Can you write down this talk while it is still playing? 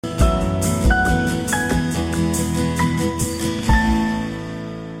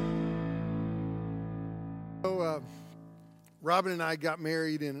Robin and I got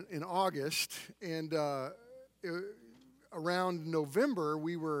married in August, and around November,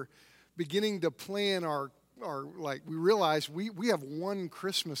 we were beginning to plan we realized we have one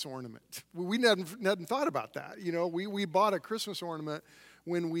Christmas ornament. We hadn't thought about that. You know, we bought a Christmas ornament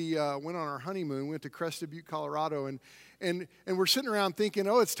when we went on our honeymoon, went to Crested Butte, Colorado, and we're sitting around thinking,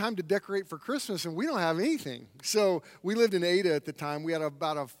 oh, it's time to decorate for Christmas, and we don't have anything. So we lived in Ada at the time. We had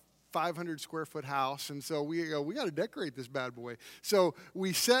about a 500 square foot house, and so we got to decorate this bad boy. So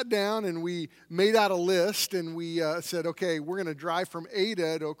we sat down and we made out a list, and we said, okay, we're going to drive from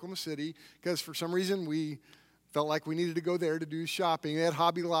Ada to Oklahoma City because for some reason we felt like we needed to go there to do shopping. They had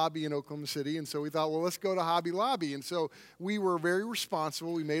Hobby Lobby in Oklahoma City, and so we thought, well, let's go to Hobby Lobby. And so we were very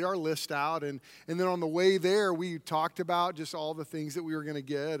responsible. We made our list out, and then on the way there, we talked about just all the things that we were going to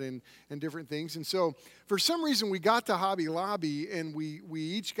get and different things. And so for some reason, we got to Hobby Lobby, and we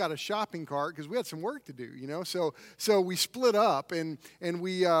each got a shopping cart because we had some work to do, you know. So we split up, and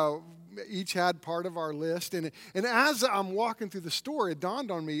we each had part of our list. And as I'm walking through the store, it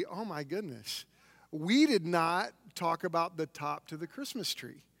dawned on me, oh, my goodness. We did not talk about the top to the Christmas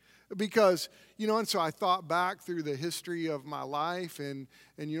tree because, you know, and so I thought back through the history of my life and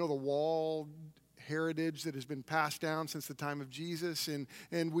you know, the wall heritage that has been passed down since the time of Jesus. And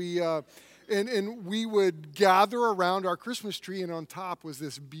we would gather around our Christmas tree, and on top was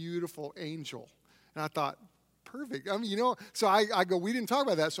this beautiful angel. And I thought, perfect. I mean, you know, so I go, we didn't talk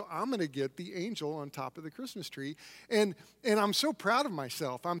about that, so I'm going to get the angel on top of the Christmas tree. And I'm so proud of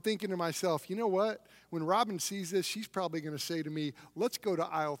myself. I'm thinking to myself, you know what? When Robin sees this, she's probably going to say to me, let's go to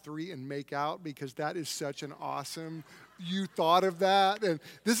aisle 3 and make out because that is such an awesome, you thought of that. And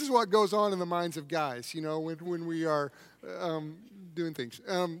this is what goes on in the minds of guys, you know, when we are doing things.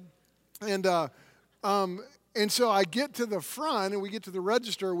 And so I get to the front, and we get to the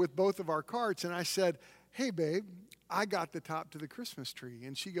register with both of our carts, and I said, hey, babe, I got the top to the Christmas tree.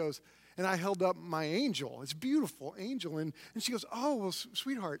 And she goes, and I held up my angel. It's a beautiful angel. And she goes, oh, well,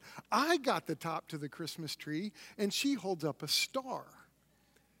 sweetheart, I got the top to the Christmas tree. And she holds up a star.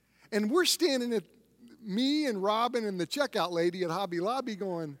 And we're standing at, me and Robin and the checkout lady at Hobby Lobby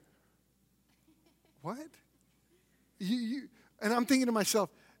going, what? And I'm thinking to myself,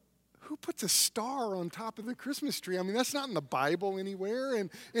 who puts a star on top of the Christmas tree? I mean, that's not in the Bible anywhere. And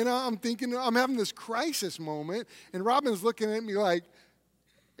I'm thinking, I'm having this crisis moment, and Robin's looking at me like,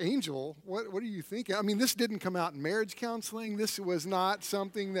 angel, what are you thinking? I mean, this didn't come out in marriage counseling. This was not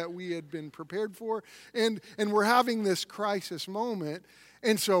something that we had been prepared for. And we're having this crisis moment.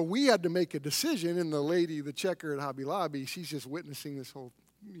 And so we had to make a decision, and the lady, the checker at Hobby Lobby, she's just witnessing this whole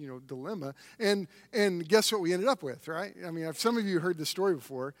dilemma. And guess what we ended up with, right? I mean, some of you heard this story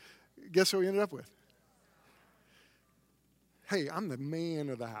before. Guess what we ended up with? Hey, I'm the man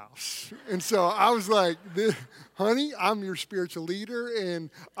of the house. And so I was like, honey, I'm your spiritual leader, and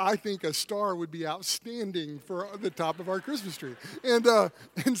I think a star would be outstanding for the top of our Christmas tree. And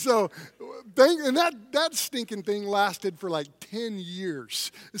so that stinking thing lasted for like 10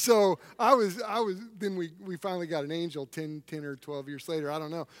 years. So then we finally got an angel 10 or 12 years later, I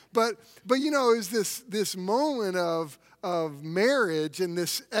don't know. But you know, it was this moment of marriage and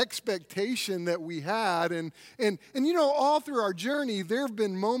this expectation that we had. And you know, all through our journey, there have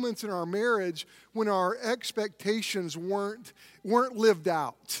been moments in our marriage when our expectations weren't lived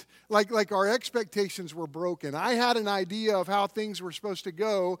out. Like our expectations were broken. I had an idea of how things were supposed to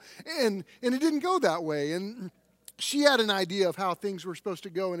go, and it didn't go that way. And she had an idea of how things were supposed to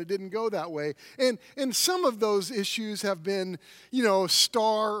go, and it didn't go that way. And some of those issues have been, you know,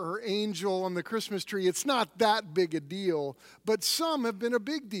 star or angel on the Christmas tree. It's not that big a deal, but some have been a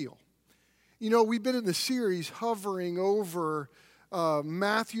big deal. You know, we've been in the series hovering over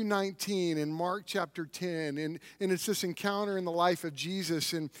Matthew 19 and Mark chapter 10, and it's this encounter in the life of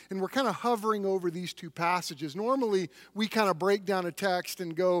Jesus, and we're kind of hovering over these two passages. Normally, we kind of break down a text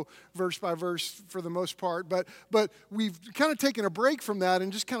and go verse by verse for the most part, but we've kind of taken a break from that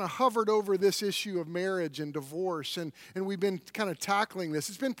and just kind of hovered over this issue of marriage and divorce, and we've been kind of tackling this.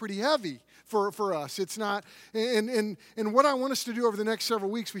 It's been pretty heavy for us. It's not, and what I want us to do over the next several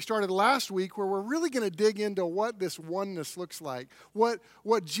weeks, we started last week where we're really going to dig into what this oneness looks like. What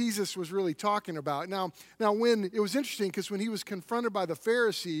Jesus was really talking about. Now when it was interesting because when he was confronted by the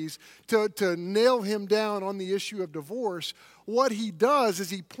Pharisees to nail him down on the issue of divorce, what he does is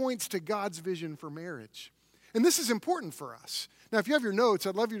he points to God's vision for marriage. And this is important for us. Now, if you have your notes,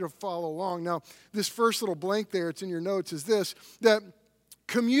 I'd love you to follow along. Now, this first little blank there, it's in your notes, is this, that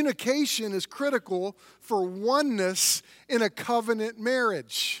communication is critical for oneness in a covenant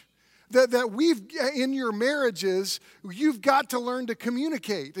marriage. That we've, in your marriages, you've got to learn to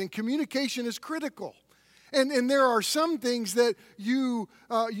communicate, and communication is critical. And there are some things that you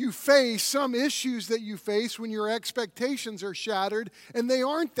face, some issues that you face when your expectations are shattered, and they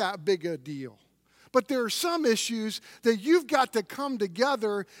aren't that big a deal. But there are some issues that you've got to come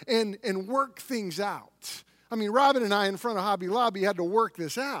together and work things out. I mean, Robin and I in front of Hobby Lobby had to work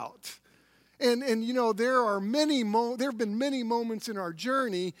this out. And you know, there have been many moments in our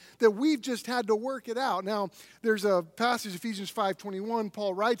journey that we've just had to work it out. Now, there's a passage, Ephesians 5:21,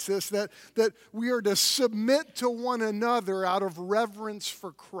 Paul writes this, that we are to submit to one another out of reverence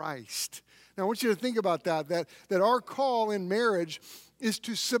for Christ. Now, I want you to think about that our call in marriage is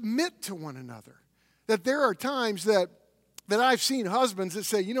to submit to one another. That there are times that I've seen husbands that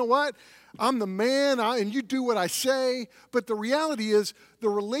say, you know what? I'm the man, and you do what I say. But the reality is the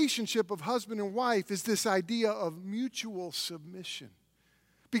relationship of husband and wife is this idea of mutual submission.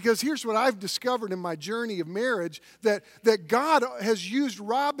 Because here's what I've discovered in my journey of marriage, that God has used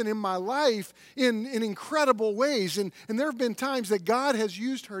Robin in my life in incredible ways. And there have been times that God has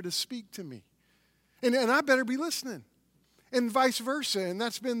used her to speak to me. And I better be listening. And vice versa, and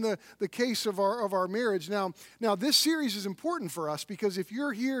that's been the case of our marriage. Now this series is important for us because if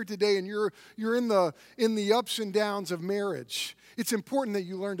you're here today and you're in the ups and downs of marriage, it's important that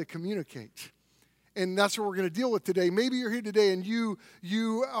you learn to communicate. And that's what we're going to deal with today. Maybe you're here today and you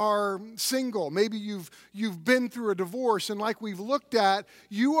are single. Maybe you've been through a divorce, and like we've looked at,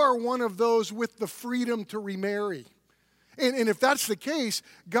 you are one of those with the freedom to remarry. And if that's the case,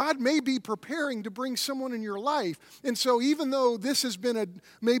 God may be preparing to bring someone in your life. And so even though this has been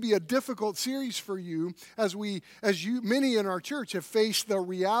maybe a difficult series for you, many in our church have faced the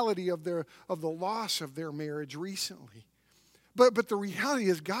reality of the loss of their marriage recently. But the reality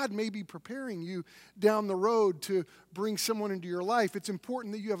is God may be preparing you down the road to bring someone into your life. It's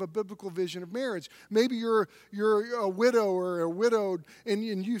important that you have a biblical vision of marriage. Maybe you're a widow or a widowed and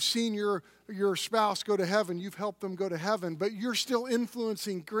you've seen your spouse go to heaven. You've helped them go to heaven, but you're still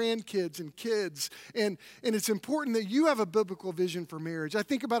influencing grandkids and kids. And it's important that you have a biblical vision for marriage. I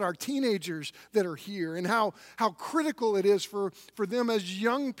think about our teenagers that are here and how critical it is for them as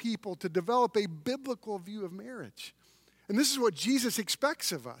young people to develop a biblical view of marriage. And this is what Jesus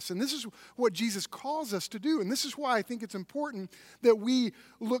expects of us. And this is what Jesus calls us to do. And this is why I think it's important that we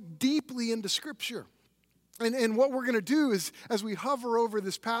look deeply into Scripture. And what we're going to do is, as we hover over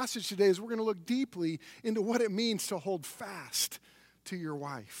this passage today, is we're going to look deeply into what it means to hold fast to your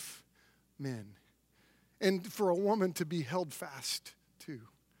wife, men. And for a woman to be held fast to.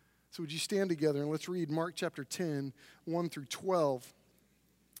 So would you stand together and let's read Mark chapter 10, 1 through 12.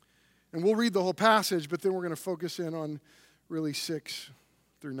 And we'll read the whole passage, but then we're going to focus in on really 6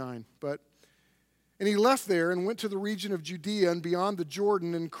 through 9. And he left there and went to the region of Judea and beyond the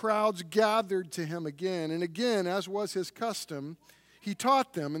Jordan, and crowds gathered to him again. And again, as was his custom, he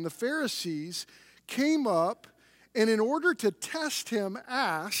taught them. And the Pharisees came up, and in order to test him,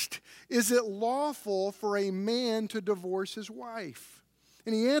 asked, "Is it lawful for a man to divorce his wife?"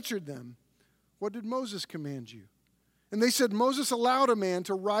 And he answered them, "What did Moses command you?" And they said, "Moses allowed a man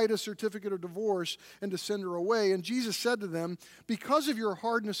to write a certificate of divorce and to send her away." And Jesus said to them, "Because of your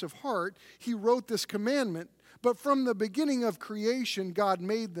hardness of heart, he wrote this commandment. But from the beginning of creation, God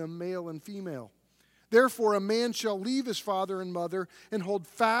made them male and female. Therefore, a man shall leave his father and mother and hold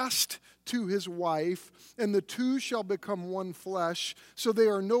fast to his wife, and the two shall become one flesh. So they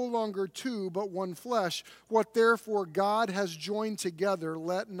are no longer two, but one flesh. What therefore God has joined together,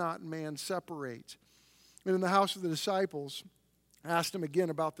 let not man separate." And in the house of the disciples, asked him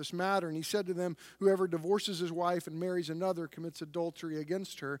again about this matter. And he said to them, "Whoever divorces his wife and marries another commits adultery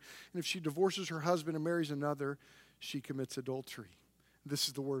against her. And if she divorces her husband and marries another, she commits adultery." This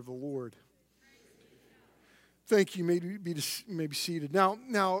is the word of the Lord. Thank you. Maybe be seated. Now,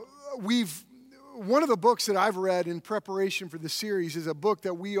 one of the books that I've read in preparation for this series is a book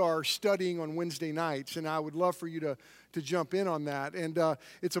that we are studying on Wednesday nights, and I would love for you to jump in on that. And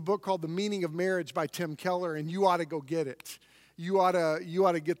it's a book called The Meaning of Marriage by Tim Keller, and you ought to go get it. You ought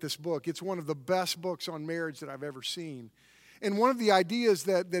to get this book. It's one of the best books on marriage that I've ever seen. And one of the ideas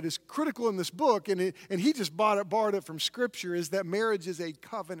that is critical in this book, and he just borrowed it from Scripture, is that marriage is a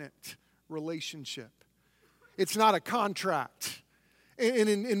covenant relationship. It's not a contract. And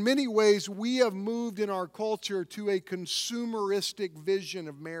in many ways, we have moved in our culture to a consumeristic vision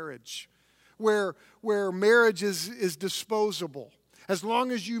of marriage, where marriage is disposable. As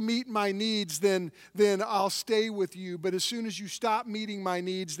long as you meet my needs, then I'll stay with you. But as soon as you stop meeting my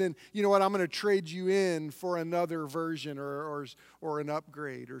needs, then you know what? I'm going to trade you in for another version or an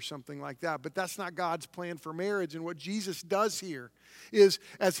upgrade or something like that. But that's not God's plan for marriage. And what Jesus does here is,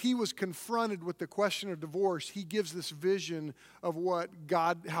 as he was confronted with the question of divorce, he gives this vision of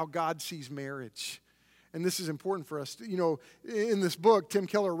how God sees marriage. And this is important for us. In this book, Tim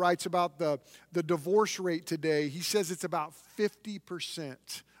Keller writes about the divorce rate today. He says it's about 50%,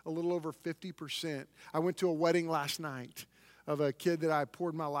 a little over 50%. I went to a wedding last night of a kid that I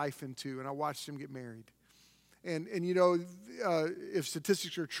poured my life into, and I watched him get married. And if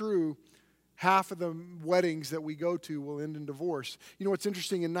statistics are true, half of the weddings that we go to will end in divorce. You know what's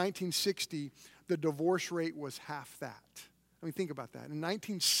interesting? In 1960, the divorce rate was half that. I mean, think about that. In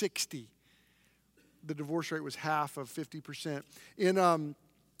 1960, the divorce rate was half of 50%. In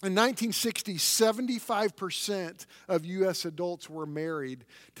 1960, 75% of U.S. adults were married.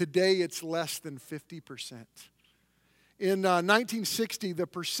 Today, it's less than 50%. In 1960, the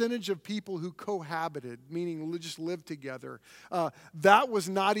percentage of people who cohabited, meaning just lived together, that was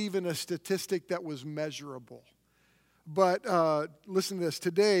not even a statistic that was measurable. But listen to this.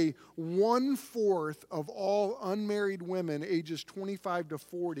 Today, 1/4 of all unmarried women ages 25 to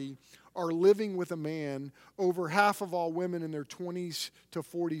 40 are living with a man. Over half of all women in their 20s to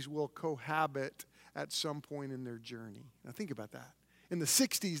 40s will cohabit at some point in their journey. Now think about that. In the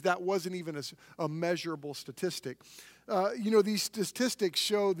 60s, that wasn't even a measurable statistic. These statistics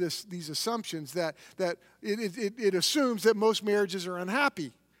show these assumptions that it assumes that most marriages are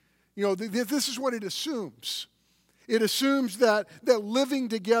unhappy. This is what it assumes. It assumes that living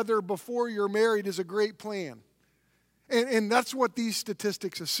together before you're married is a great plan. And that's what these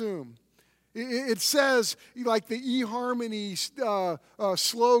statistics assume. It says, like the eHarmony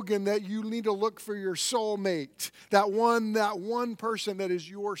slogan, that you need to look for your soulmate. That one person that is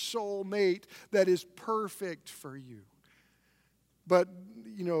your soulmate that is perfect for you. But,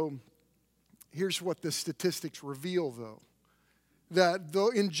 here's what the statistics reveal, though. That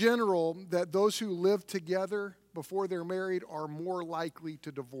in general, that those who live together before they're married are more likely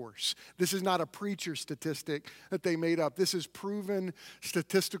to divorce. This is not a preacher statistic that they made up. This is proven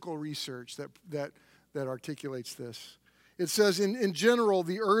statistical research that articulates this. It says, in general,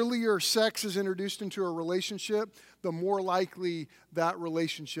 the earlier sex is introduced into a relationship, the more likely that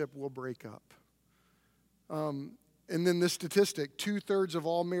relationship will break up. And then this statistic, 2/3 of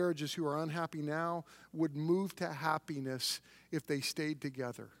all marriages who are unhappy now would move to happiness if they stayed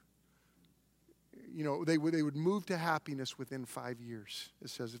together. They would move to happiness within 5 years, it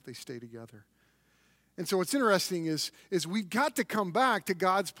says, if they stay together. And so what's interesting is we've got to come back to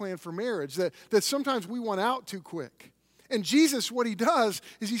God's plan for marriage, that sometimes we want out too quick. And Jesus, what he does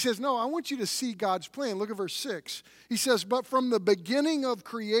is he says, no, I want you to see God's plan. Look at verse 6. He says, but from the beginning of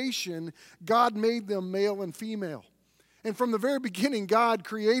creation, God made them male and female. And from the very beginning, God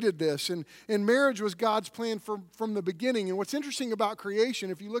created this. And marriage was God's plan from the beginning. And what's interesting about creation,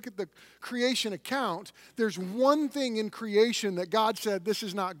 if you look at the creation account, there's one thing in creation that God said, this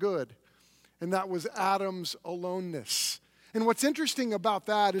is not good. And that was Adam's aloneness. And what's interesting about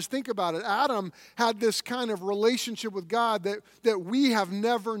that is, think about it. Adam had this kind of relationship with God that we have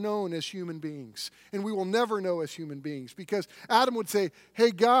never known as human beings. And we will never know as human beings. Because Adam would say,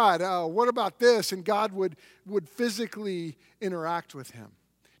 hey, God, what about this? And God would physically interact with him.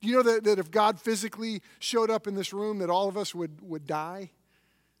 Do you know that if God physically showed up in this room, that all of us would die?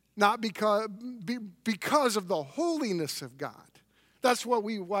 Not because of the holiness of God. That's why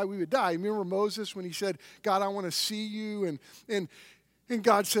we would die. Remember Moses when he said, God, I want to see you. And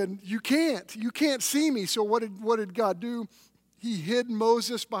God said, you can't see me. So what did God do? He hid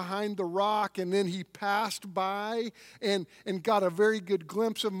Moses behind the rock, and then he passed by and got a very good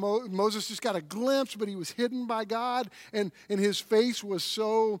glimpse of Moses. Just got a glimpse, but he was hidden by God, and his face was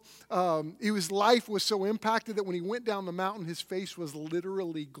so, his life was so impacted that when he went down the mountain, his face was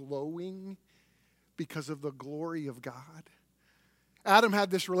literally glowing because of the glory of God. Adam had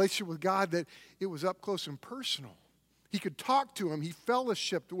this relationship with God that it was up close and personal. He could talk to him. He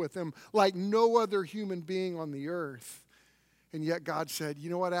fellowshiped with him like no other human being on the earth. And yet God said, you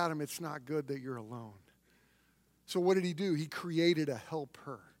know what, Adam, it's not good that you're alone. So what did he do? He created a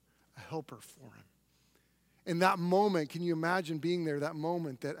helper for him. In that moment, can you imagine being there, that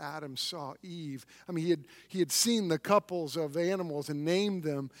moment that Adam saw Eve? I mean, he had seen the couples of animals and named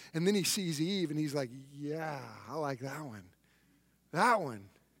them, and then he sees Eve, and he's like, yeah, I like that one. That one.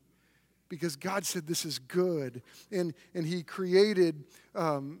 Because God said this is good. And he created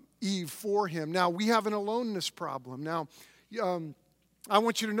Eve for him. Now, we have an aloneness problem. Now, I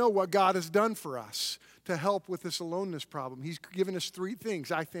want you to know what God has done for us to help with this aloneness problem. He's given us 3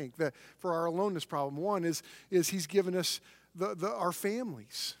 things, I think, that for our aloneness problem. One is he's given us our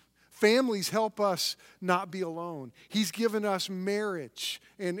families. Families help us not be alone. He's given us marriage,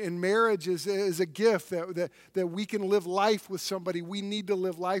 and marriage is a gift that we can live life with somebody. We need to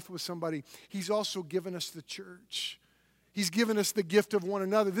live life with somebody. He's also given us the church. He's given us the gift of one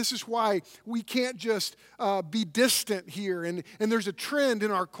another. This is why we can't just be distant here. And there's a trend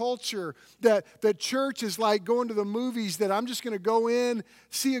in our culture that church is like going to the movies, that I'm just going to go in,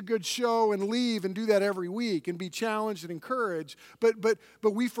 see a good show, and leave, and do that every week and be challenged and encouraged. But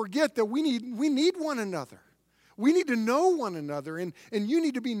we forget that we need one another. We need to know one another, and you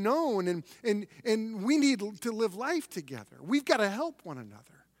need to be known, and we need to live life together. We've got to help one another.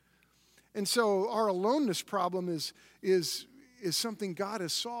 And so our aloneness problem is something God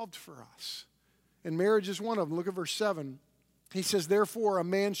has solved for us. And marriage is one of them. Look at verse 7. He says, therefore a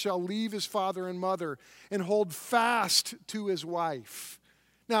man shall leave his father and mother and hold fast to his wife.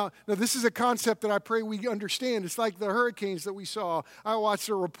 Now, this is a concept that I pray we understand. It's like the hurricanes that we saw. I watched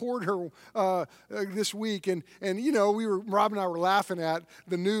a reporter this week, and Rob and I were laughing at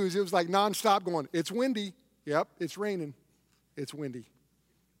the news. It was like nonstop going, it's windy. Yep, it's raining. It's windy.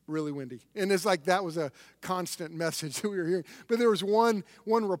 Really windy. And it's like that was a constant message that we were hearing. But there was one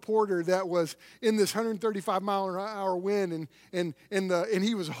reporter that was in this 135-mile-an-hour wind, and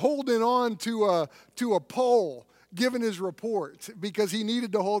he was holding on to a pole, giving his report, because he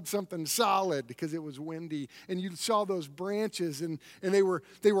needed to hold something solid because it was windy. And you saw those branches, and they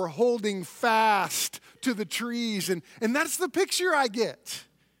were holding fast to the trees. And that's the picture I get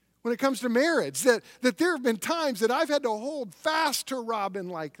when it comes to marriage, that there have been times that I've had to hold fast to Robin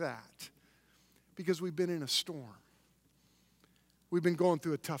like that because we've been in a storm. We've been going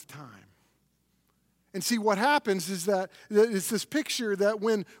through a tough time. And see, what happens is that it's this picture that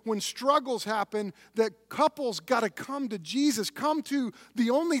when struggles happen, that couples got to come to Jesus, come to the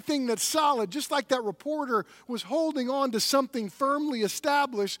only thing that's solid, just like that reporter was holding on to something firmly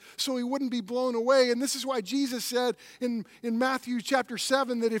established so he wouldn't be blown away. And this is why Jesus said in Matthew chapter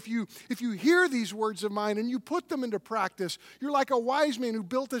 7 that if you hear these words of mine and you put them into practice, you're like a wise man who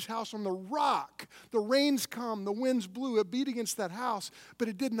built his house on the rock. The rains come, the winds blew, it beat against that house, but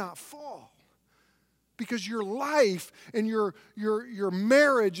it did not fall. Because your life and your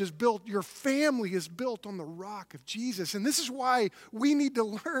marriage is built, your family is built on the rock of Jesus. And this is why we need to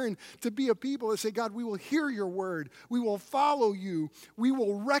learn to be a people that say, God, we will hear your word. We will follow you. We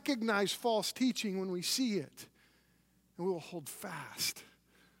will recognize false teaching when we see it. And we will hold fast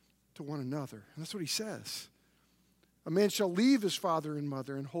to one another. And that's what he says. A man shall leave his father and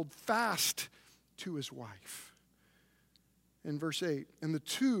mother and hold fast to his wife. In verse 8, and the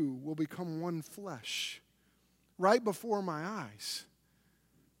two will become one flesh. Right before my eyes.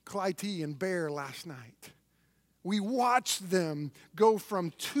 Clyde and Bear last night. We watched them go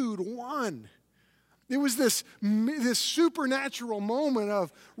from 2 to 1. It was this supernatural moment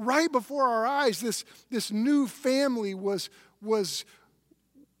of right before our eyes, this new family was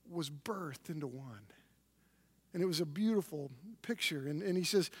birthed into one. And it was a beautiful picture. And he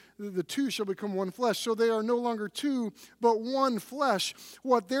says, the two shall become one flesh. So they are no longer two, but one flesh.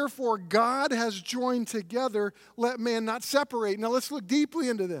 What therefore God has joined together, let man not separate. Now let's look deeply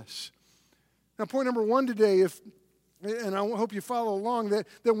into this. Now point number 1 today, and I hope you follow along, that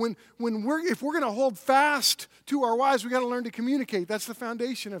if we're going to hold fast to our wives, we got to learn to communicate. That's the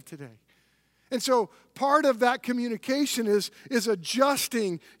foundation of today. And so part of that communication is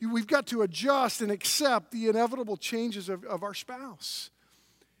adjusting. We've got to adjust and accept the inevitable changes of our spouse.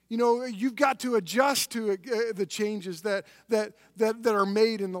 You know, you've got to adjust to the changes that are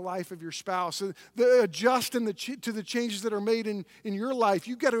made in the life of your spouse. Adjust to the changes that are made in your life.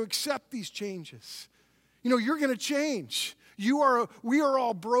 You've got to accept these changes. You know, you're going to change. We are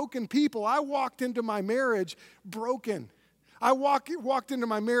all broken people. I walked into my marriage broken. I walked into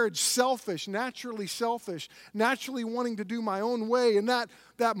my marriage selfish, naturally wanting to do my own way. And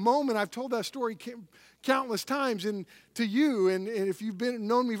that moment, I've told that story countless times to you. And if you've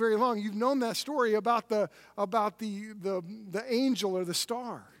known me very long, you've known that story about the angel or the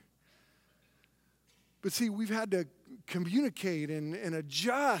star. But see, we've had to communicate and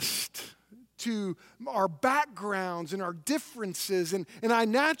adjust to our backgrounds and our differences. And I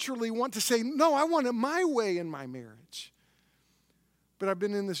naturally want to say, no, I want it my way in my marriage. But I've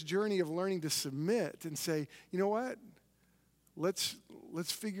been in this journey of learning to submit and say, you know what? Let's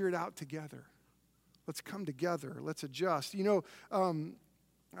figure it out together. Let's come together. Let's adjust. You know,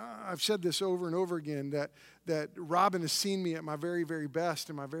 I've said this over and over again that Robin has seen me at my very, very best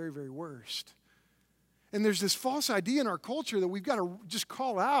and my very, very worst. And there's this false idea in our culture that we've got to just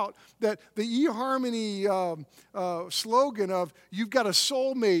call out that the eHarmony slogan of you've got a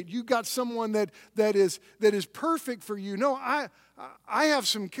soulmate, you've got someone that is perfect for you. No, I have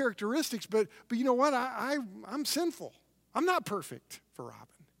some characteristics, but you know what? I'm sinful. I'm not perfect for Robin.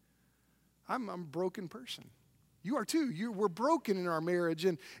 I'm a broken person. You are too. We're broken in our marriage,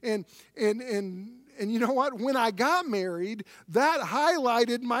 and you know what? When I got married, that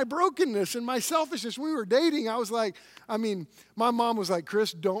highlighted my brokenness and my selfishness. When we were dating, I was like, my mom was like,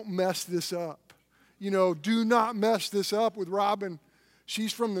 Chris, don't mess this up. Do not mess this up with Robin.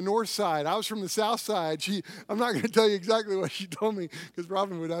 She's from the north side. I was from the south side. I'm not going to tell you exactly what she told me because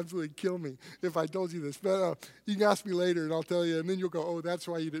Robin would absolutely kill me if I told you this. But you can ask me later and I'll tell you. And then you'll go, oh, that's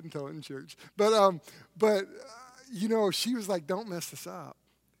why you didn't tell it in church. But she was like, don't mess this up.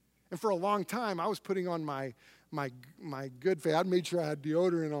 And for a long time, I was putting on my good face. I made sure I had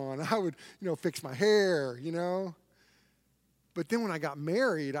deodorant on. I would, fix my hair, But then when I got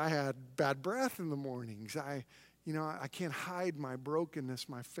married, I had bad breath in the mornings. I can't hide my brokenness,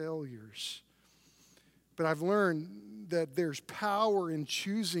 my failures. But I've learned that there's power in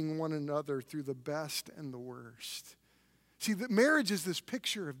choosing one another through the best and the worst. See, that marriage is this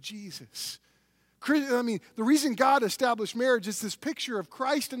picture of Jesus. The reason God established marriage is this picture of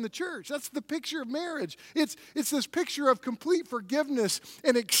Christ and the church. That's the picture of marriage. It's this picture of complete forgiveness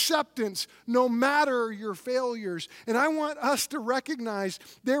and acceptance no matter your failures. And I want us to recognize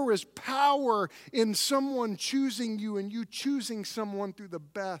there is power in someone choosing you and you choosing someone through the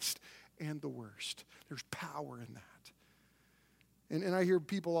best and the worst. There's power in that. And I hear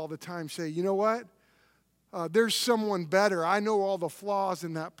people all the time say, you know what? There's someone better. I know all the flaws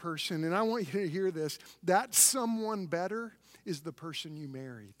in that person, and I want you to hear this. That someone better is the person you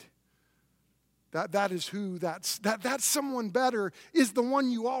married. That is who that someone better is the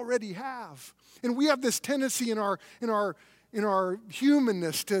one you already have. And we have this tendency in our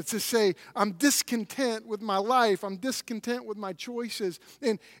humanness to say, I'm discontent with my life. I'm discontent with my choices.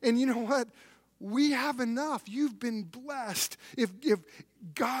 And you know what? We have enough. You've been blessed if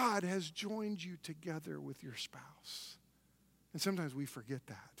God has joined you together with your spouse. And sometimes we forget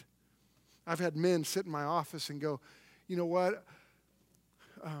that. I've had men sit in my office and go, you know what?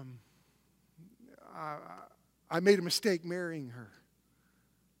 I made a mistake marrying her.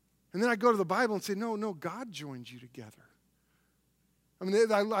 And then I go to the Bible and say, no, God joined you together.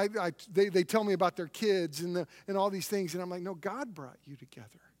 They tell me about their kids and all these things, and I'm like, no, God brought you together.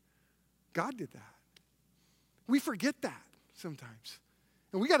 God did that. We forget that sometimes.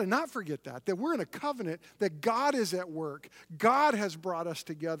 And we got to not forget that we're in a covenant, that God is at work. God has brought us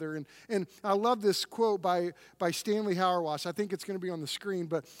together. And I love this quote by Stanley Hauerwas. I think it's going to be on the screen,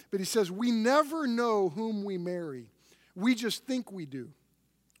 but he says, we never know whom we marry. We just think we do.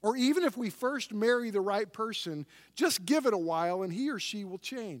 Or even if we first marry the right person, just give it a while and he or she will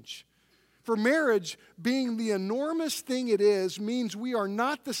change. For marriage, being the enormous thing it is, means we are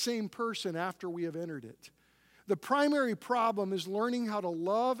not the same person after we have entered it. The primary problem is learning how to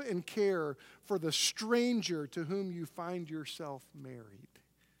love and care for the stranger to whom you find yourself married.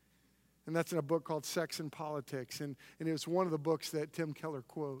 And that's in a book called Sex and Politics. And it's one of the books that Tim Keller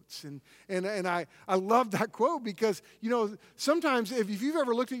quotes. And I love that quote because, sometimes if you've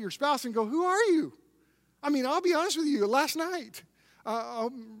ever looked at your spouse and go, who are you? I'll be honest with you, last night,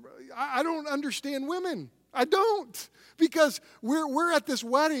 I don't understand women. I don't. Because we're at this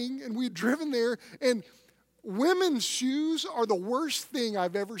wedding and we've driven there and women's shoes are the worst thing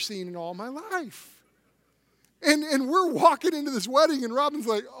I've ever seen in all my life. And we're walking into this wedding, and Robin's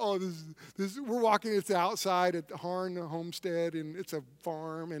like, oh, we're walking, it's outside at the Harn Homestead, and it's a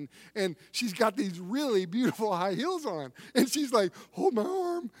farm, and she's got these really beautiful high heels on. And she's like, hold my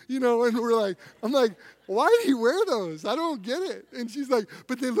arm, and I'm like, why do you wear those? I don't get it. And she's like,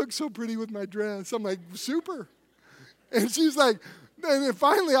 but they look so pretty with my dress. I'm like, super. And she's like, and then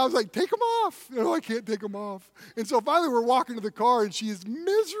finally I was like, take them off. I can't take them off. And so finally we're walking to the car, and she is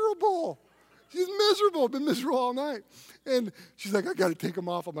miserable. She's miserable, been miserable all night. And she's like, I got to take them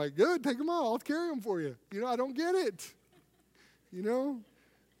off. I'm like, good, take them off. I'll carry them for you. I don't get it.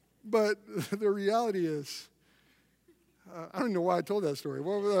 But the reality is, I don't know why I told that story.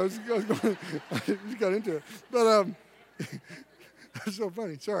 Well, I just got into it. But that's so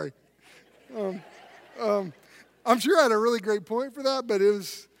funny. Sorry. I'm sure I had a really great point for that, but it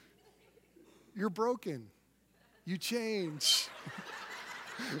was, you're broken. You change.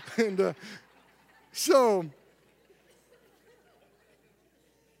 And so,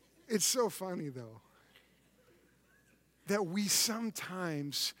 it's so funny, though, that we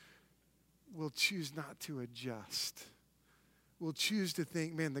sometimes will choose not to adjust. We'll choose to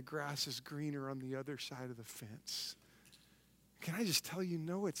think, man, the grass is greener on the other side of the fence. Can I just tell you,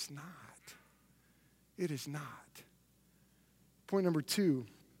 no, it's not. It is not. Point number 2.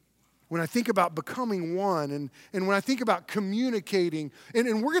 When I think about becoming one and when I think about communicating,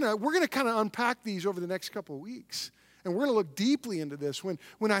 and we're gonna kind of unpack these over the next couple of weeks And we're going to look deeply into this.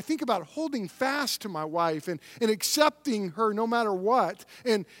 When I think about holding fast to my wife and accepting her no matter what,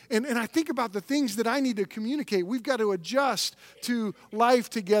 and I think about the things that I need to communicate, we've got to adjust to life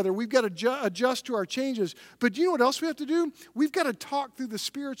together. We've got to adjust to our changes. But you know what else we have to do? We've got to talk through the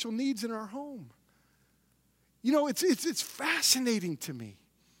spiritual needs in our home. You know, it's fascinating to me.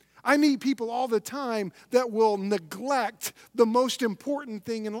 I meet people all the time that will neglect the most important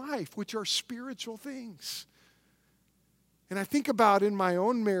thing in life, which are spiritual things. And I think about in my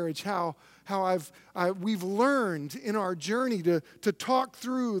own marriage how we've learned in our journey to talk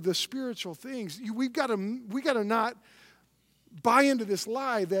through the spiritual things. We've got to not buy into this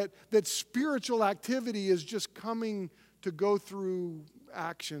lie that spiritual activity is just coming to go through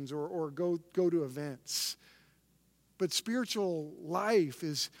actions or go to events. But spiritual life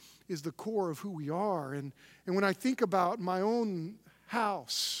is the core of who we are. And when I think about my own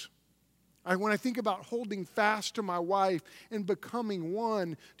house, when I think about holding fast to my wife and becoming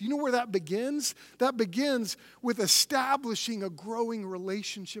one, do you know where that begins? That begins with establishing a growing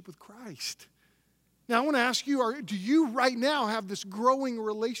relationship with Christ. Now, I want to ask you, do you right now have this growing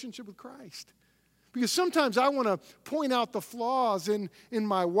relationship with Christ? Because sometimes I want to point out the flaws in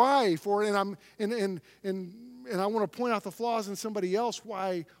my wife, and I want to point out the flaws in somebody else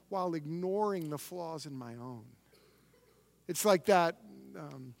while ignoring the flaws in my own. It's like that.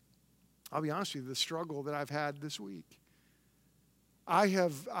 I'll be honest with you, the struggle that I've had this week. I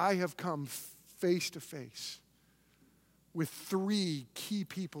have come face to face with 3 key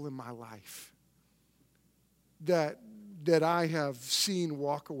people in my life that I have seen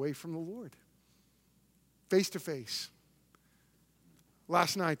walk away from the Lord. Face to face.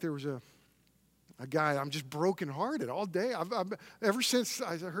 Last night there was a guy, I'm just brokenhearted all day. Ever since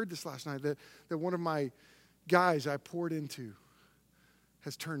I heard this last night, that one of my guys I poured into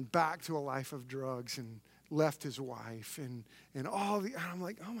has turned back to a life of drugs and left his wife and I'm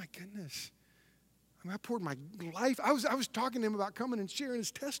like, oh my goodness. I mean, I poured my life. I was talking to him about coming and sharing his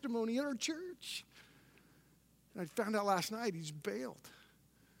testimony in our church. And I found out last night he's bailed.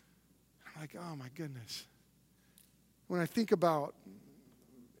 I'm like, oh my goodness. When I think about,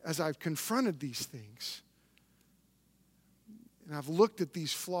 as I've confronted these things, and I've looked at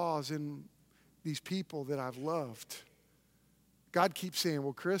these flaws in these people that I've loved, God keeps saying,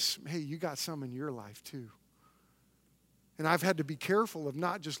 well, Chris, hey, you got some in your life too. And I've had to be careful of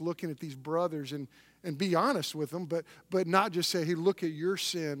not just looking at these brothers and be honest with them, but not just say, hey, look at your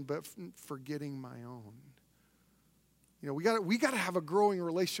sin, but forgetting my own. You know, we got to have a growing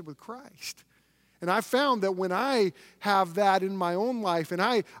relationship with Christ. And I found that when I have that in my own life, and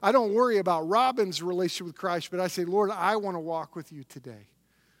I don't worry about Robin's relationship with Christ, but I say, Lord, I want to walk with you today.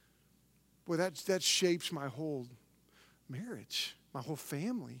 Boy, that shapes my whole marriage, my whole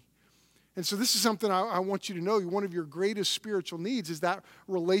family. And so this is something I want you to know. One of your greatest spiritual needs is that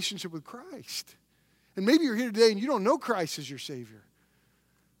relationship with Christ. And maybe you're here today and you don't know Christ as your Savior.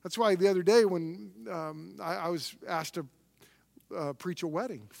 That's why the other day when I was asked to preach a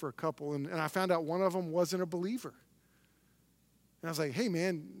wedding for a couple, and I found out one of them wasn't a believer. And I was like, hey,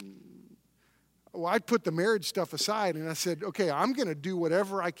 man, well, I put the marriage stuff aside, and I said, okay, I'm going to do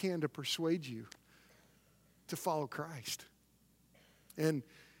whatever I can to persuade you to follow Christ. And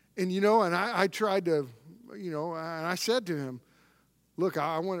you know, and I tried to, you know, and I said to him, look,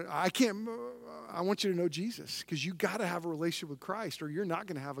 I want you to know Jesus, because you got to have a relationship with Christ or you're not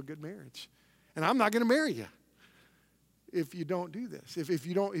going to have a good marriage. And I'm not going to marry you if you don't do this.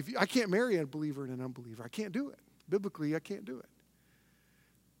 I can't marry a believer and an unbeliever. I can't do it. Biblically, I can't do it.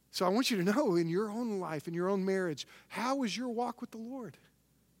 So I want you to know in your own life, in your own marriage, how is your walk with the Lord?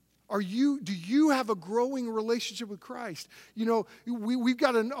 Do you have a growing relationship with Christ? You know, we've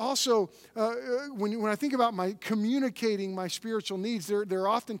got to also, when I think about communicating my spiritual needs, there are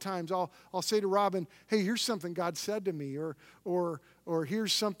oftentimes I'll say to Robin, hey, here's something God said to me, or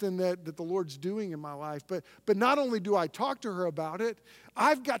here's something that the Lord's doing in my life. But not only do I talk to her about it,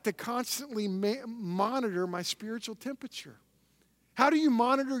 I've got to constantly monitor my spiritual temperature. How do you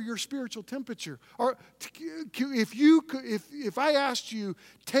monitor your spiritual temperature? Or if I asked you,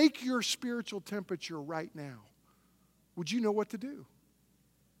 take your spiritual temperature right now, would you know what to do?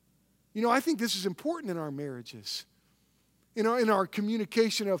 You know, I think this is important in our marriages. You know, in our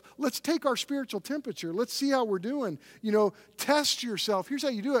communication of, let's take our spiritual temperature. Let's see how we're doing. You know, test yourself. Here's how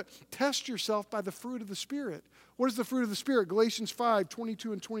you do it. Test yourself by the fruit of the Spirit. What is the fruit of the Spirit? Galatians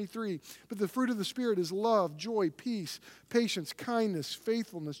 5:22 and 23. But the fruit of the Spirit is love, joy, peace, patience, kindness,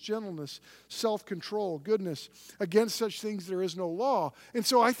 faithfulness, gentleness, self-control, goodness. Against such things there is no law. And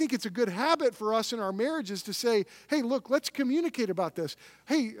so I think it's a good habit for us in our marriages to say, hey, look, let's communicate about this.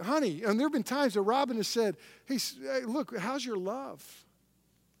 Hey, honey, and there have been times that Robin has said, hey, look, how's your love?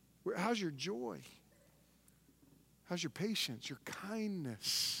 How's your joy? How's your patience, your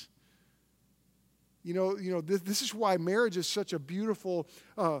kindness? You know, this is why marriage is such a beautiful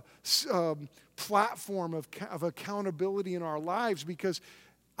platform of accountability in our lives, because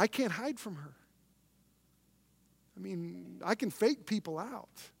I can't hide from her. I mean, I can fake people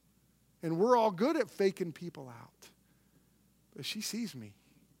out, and we're all good at faking people out, but she sees me.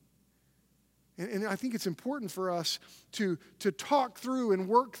 And I think it's important for us to talk through and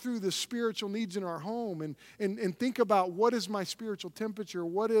work through the spiritual needs in our home and think about, what is my spiritual temperature?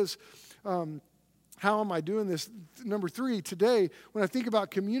 What is... how am I doing this? Number 3, today, when I think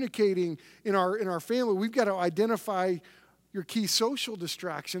about communicating in our family, we've got to identify your key social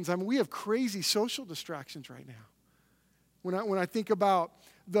distractions. I mean, we have crazy social distractions right now. When I think about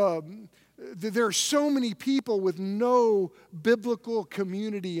there are so many people with no biblical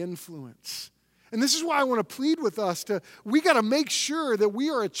community influence. And this is why I want to plead with us we got to make sure that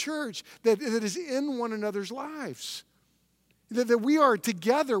we are a church that is in one another's lives. That we are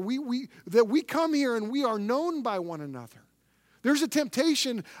together, that we come here and we are known by one another. There's a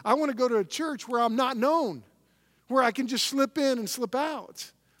temptation, I want to go to a church where I'm not known, where I can just slip in and slip out.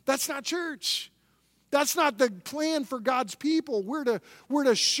 That's not church. That's not the plan for God's people. We're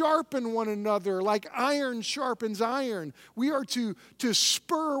to sharpen one another like iron sharpens iron. We are to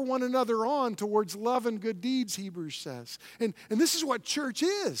spur one another on towards love and good deeds, Hebrews says. And this is what church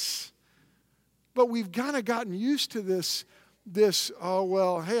is. But we've kind of gotten used to this, oh,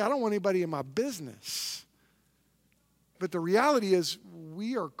 well, hey, I don't want anybody in my business. But the reality is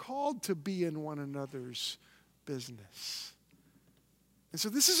we are called to be in one another's business. And so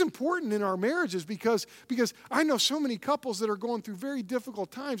this is important in our marriages because I know so many couples that are going through very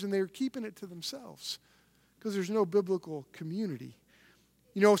difficult times and they're keeping it to themselves because there's no biblical community.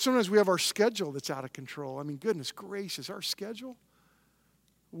 You know, sometimes we have our schedule that's out of control. I mean, goodness gracious, our schedule.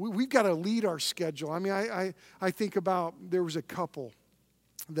 We've got to lead our schedule. I mean, I think about, there was a couple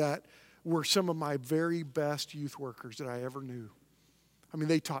that were some of my very best youth workers that I ever knew. I mean,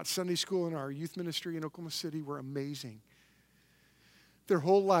 they taught Sunday school in our youth ministry in Oklahoma City, were amazing. Their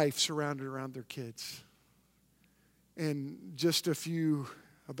whole life surrounded around their kids. And just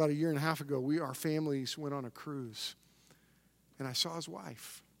about a year and a half ago, our families went on a cruise. And I saw his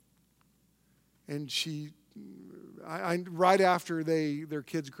wife. And right after their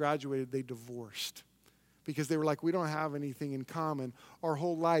kids graduated, they divorced because they were like, we don't have anything in common. Our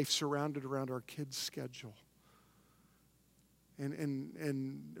whole life surrounded around our kids' schedule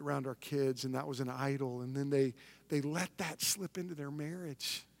and around our kids, and that was an idol. And then they let that slip into their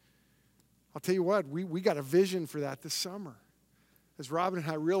marriage. I'll tell you what, we got a vision for that this summer. As Robin and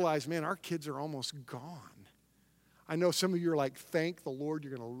I realized, man, our kids are almost gone. I know some of you are like, thank the Lord,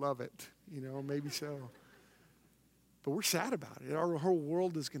 you're going to love it. You know, maybe so. But we're sad about it. Our whole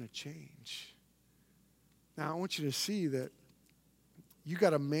world is going to change. Now, I want you to see that you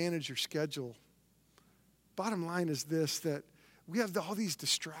got to manage your schedule. Bottom line is this, that we have all these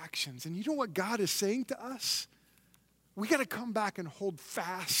distractions. And you know what God is saying to us? We got to come back and hold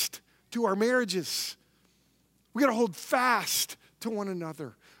fast to our marriages. We got to hold fast to one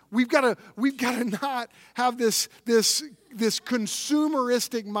another. We've got to not have this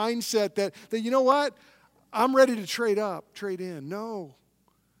consumeristic mindset that you know what? I'm ready to trade in. No.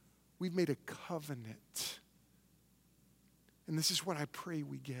 We've made a covenant. And this is what I pray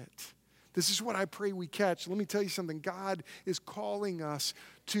we get. This is what I pray we catch. Let me tell you something. God is calling us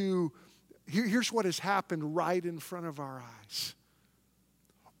to, here's what has happened right in front of our eyes.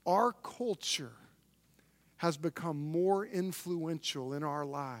 Our culture has become more influential in our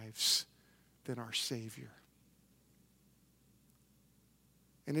lives than our Savior.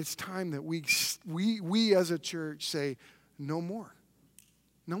 And it's time that we as a church say, no more.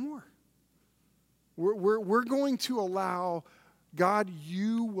 No more. We're going to allow God,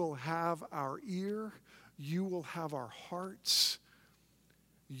 you will have our ear. You will have our hearts.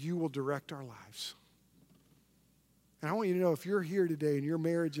 You will direct our lives. And I want you to know, if you're here today and your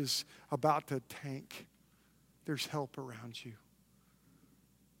marriage is about to tank, there's help around you.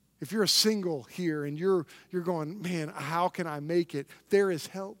 If you're a single here and you're going, man, how can I make it? There is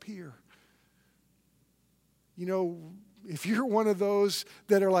help here. You know, if you're one of those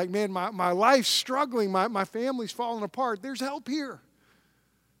that are like, man, my life's struggling, my family's falling apart, there's help here.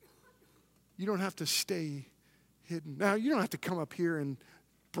 You don't have to stay hidden. Now, you don't have to come up here and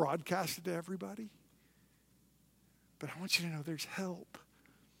broadcast it to everybody, but I want you to know there's help.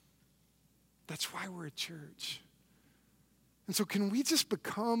 That's why we're a church. And so can we just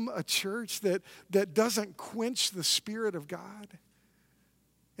become a church that doesn't quench the Spirit of God?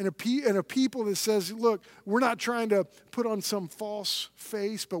 And a people that says, look, we're not trying to put on some false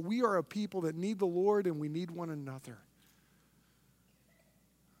face, but we are a people that need the Lord and we need one another.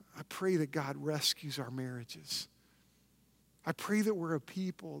 I pray that God rescues our marriages. I pray that we're a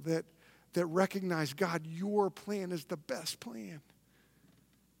people that recognize, God, your plan is the best plan.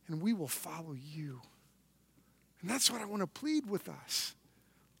 And we will follow you. And that's what I want to plead with us.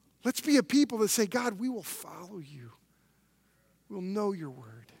 Let's be a people that say, God, we will follow you. We'll know your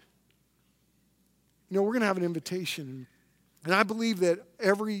word. You know, we're going to have an invitation. And I believe that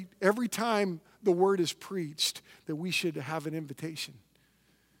every time the word is preached, that we should have an invitation.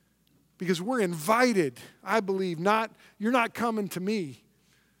 Because we're invited, I believe, you're not coming to me.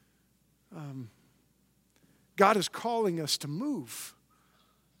 God is calling us to move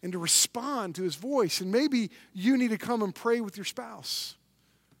and to respond to his voice. And maybe you need to come and pray with your spouse.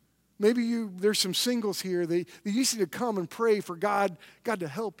 Maybe there's some singles here that you need to come and pray for God to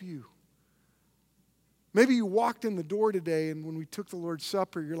help you. Maybe you walked in the door today and when we took the Lord's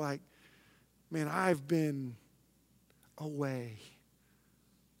Supper, you're like, man, I've been away.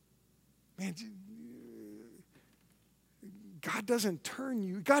 Man, God doesn't turn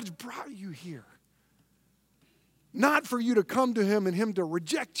you. God's brought you here. Not for you to come to him and him to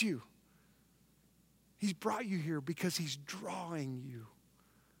reject you. He's brought you here because he's drawing you.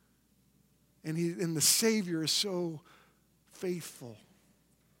 And the Savior is so faithful.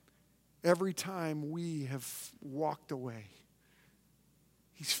 Every time we have walked away,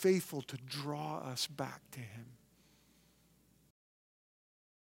 he's faithful to draw us back to him.